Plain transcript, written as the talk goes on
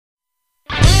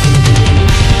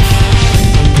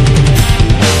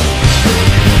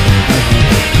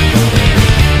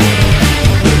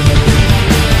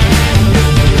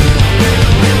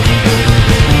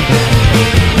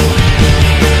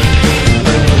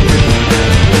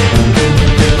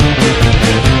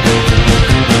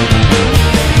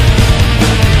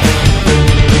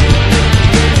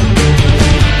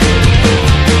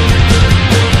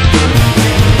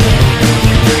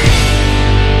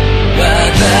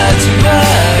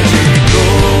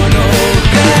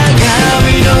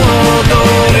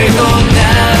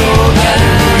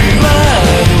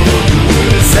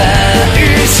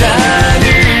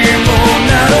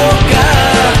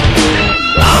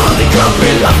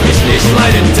mich, nicht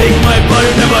leiden. Take my body,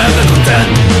 never have to contend.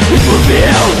 It would be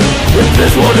hell if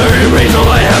this water erase all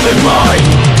I have in mind.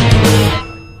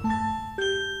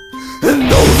 And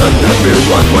those unhappy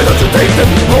ones, why don't you take them?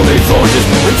 All these orgies,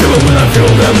 until when I feel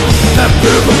them. That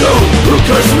beautiful girl who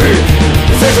cursed me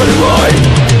is actually mine.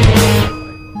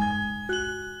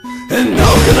 And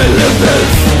how can I live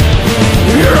this?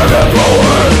 Here I have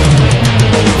power.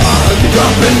 Die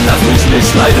Klappe, lass mich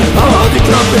nicht leiden. Die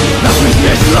Klappe, lass mich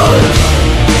nicht leiden.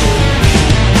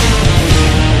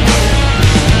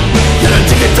 Get a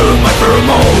ticket to my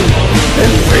pheromone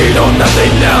and feed on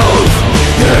nothing else.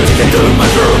 Get a ticket to my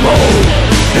pheromone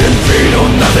and feed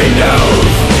on nothing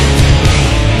else.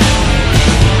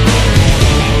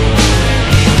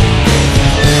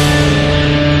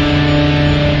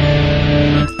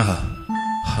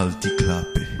 Halt die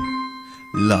Klappe,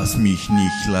 lass mich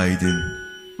nicht leiden.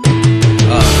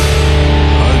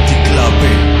 Halt die Klappe,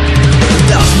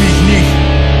 lass mich nicht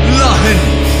lachen.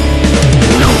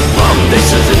 No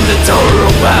foundations in the Tower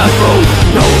of Babel.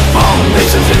 No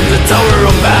foundations in the Tower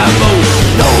of Babel.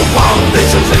 No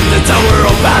foundations in the Tower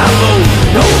of Babel.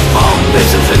 No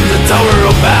foundations in the Tower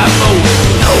of Babel.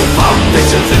 No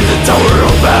foundations in the Tower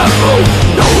of Babel.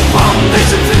 No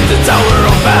foundations in the Tower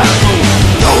of Babel.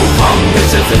 No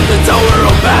foundations in the Tower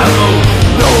of Babel.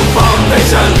 No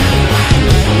foundation.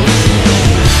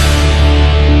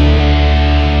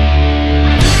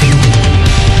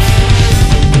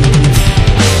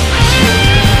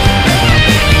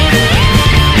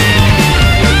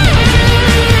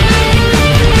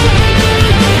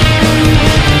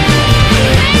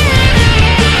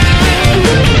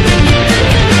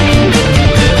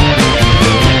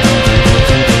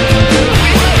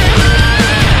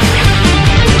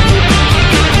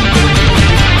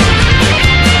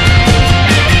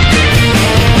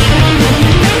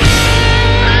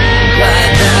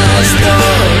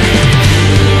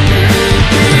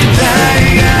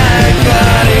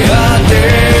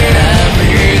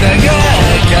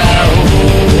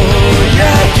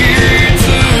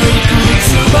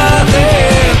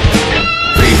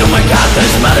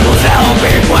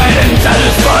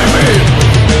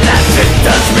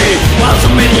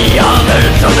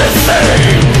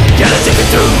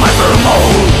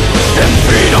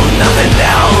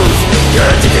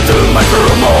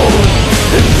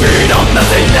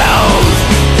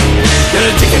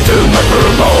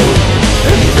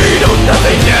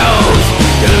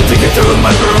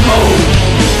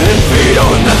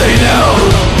 Nothing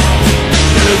else.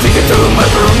 Get a ticket to my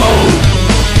pheromone.